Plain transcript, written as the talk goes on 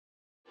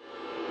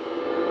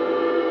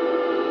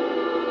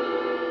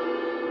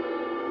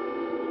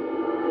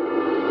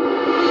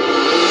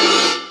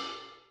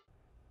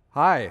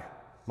Hi,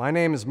 my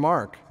name is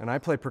Mark, and I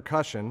play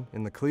percussion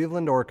in the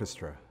Cleveland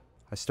Orchestra.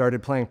 I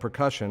started playing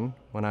percussion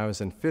when I was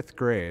in 5th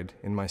grade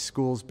in my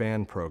school's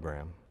band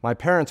program. My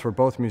parents were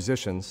both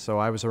musicians, so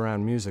I was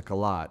around music a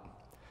lot.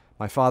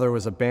 My father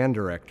was a band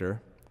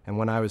director, and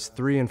when I was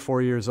 3 and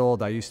 4 years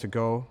old, I used to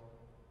go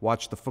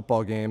watch the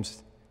football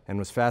games and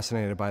was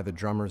fascinated by the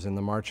drummers in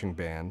the marching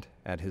band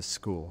at his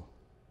school.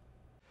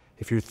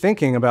 If you're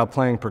thinking about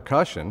playing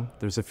percussion,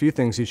 there's a few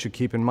things you should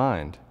keep in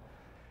mind.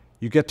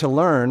 You get to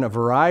learn a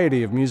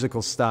variety of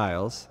musical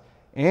styles,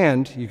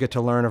 and you get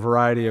to learn a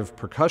variety of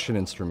percussion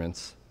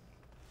instruments,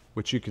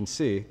 which you can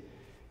see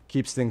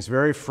keeps things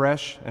very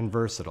fresh and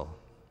versatile.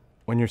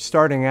 When you're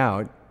starting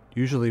out,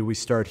 usually we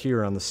start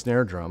here on the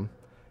snare drum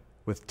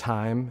with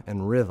time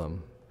and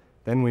rhythm.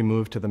 Then we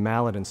move to the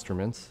mallet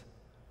instruments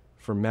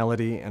for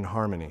melody and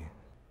harmony.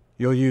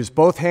 You'll use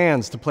both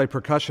hands to play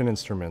percussion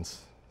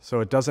instruments, so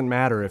it doesn't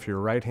matter if you're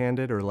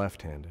right-handed or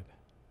left-handed.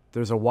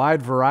 There's a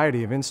wide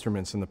variety of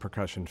instruments in the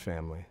percussion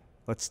family.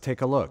 Let's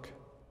take a look.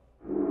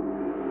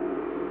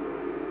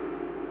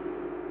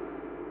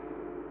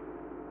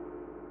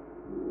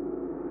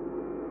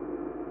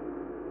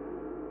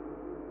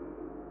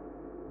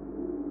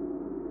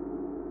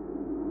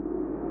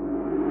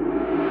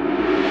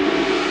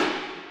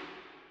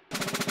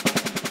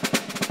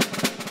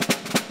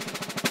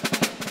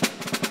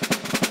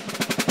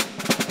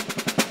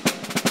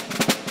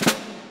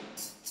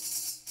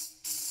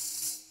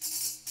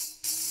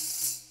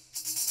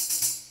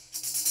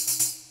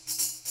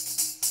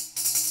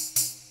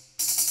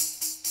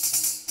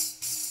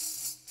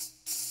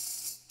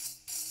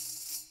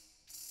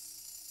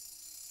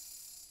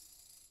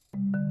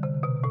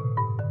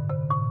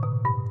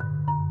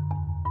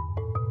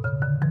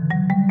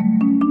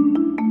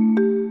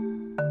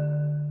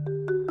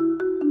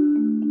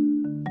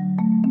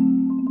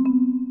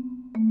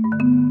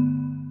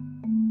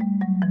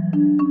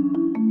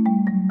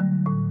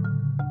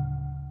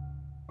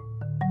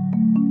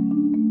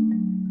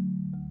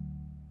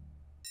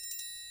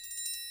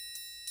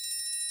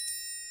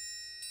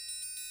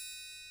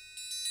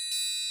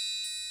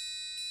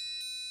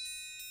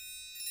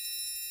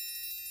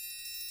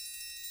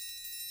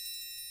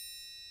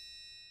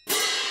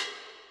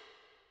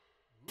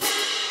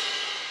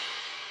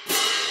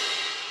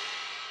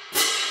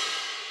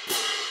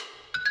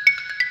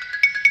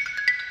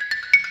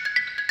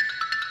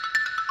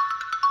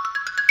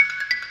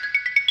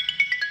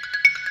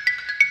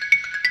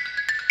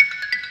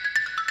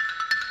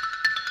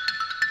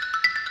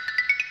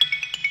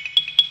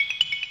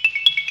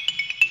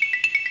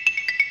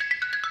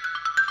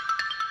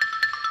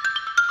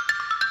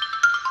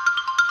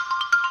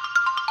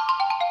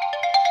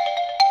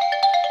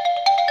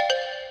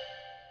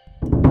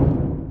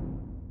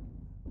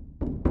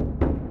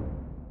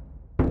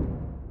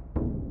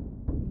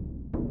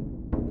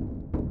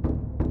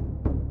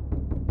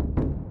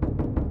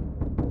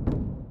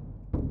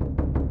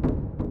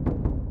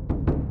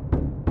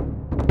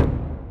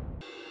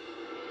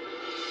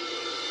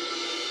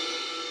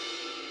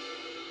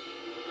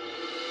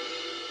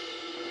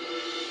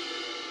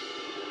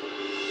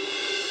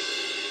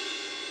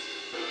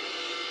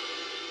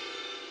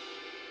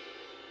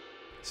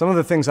 Some of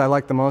the things I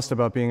like the most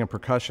about being a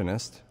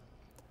percussionist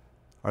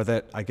are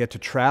that I get to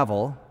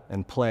travel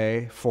and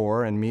play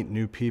for and meet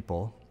new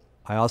people.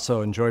 I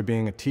also enjoy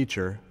being a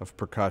teacher of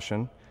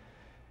percussion,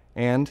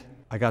 and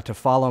I got to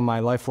follow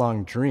my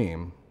lifelong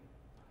dream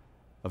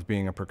of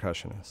being a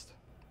percussionist.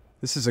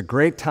 This is a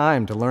great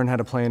time to learn how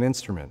to play an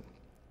instrument.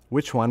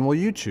 Which one will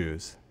you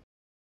choose?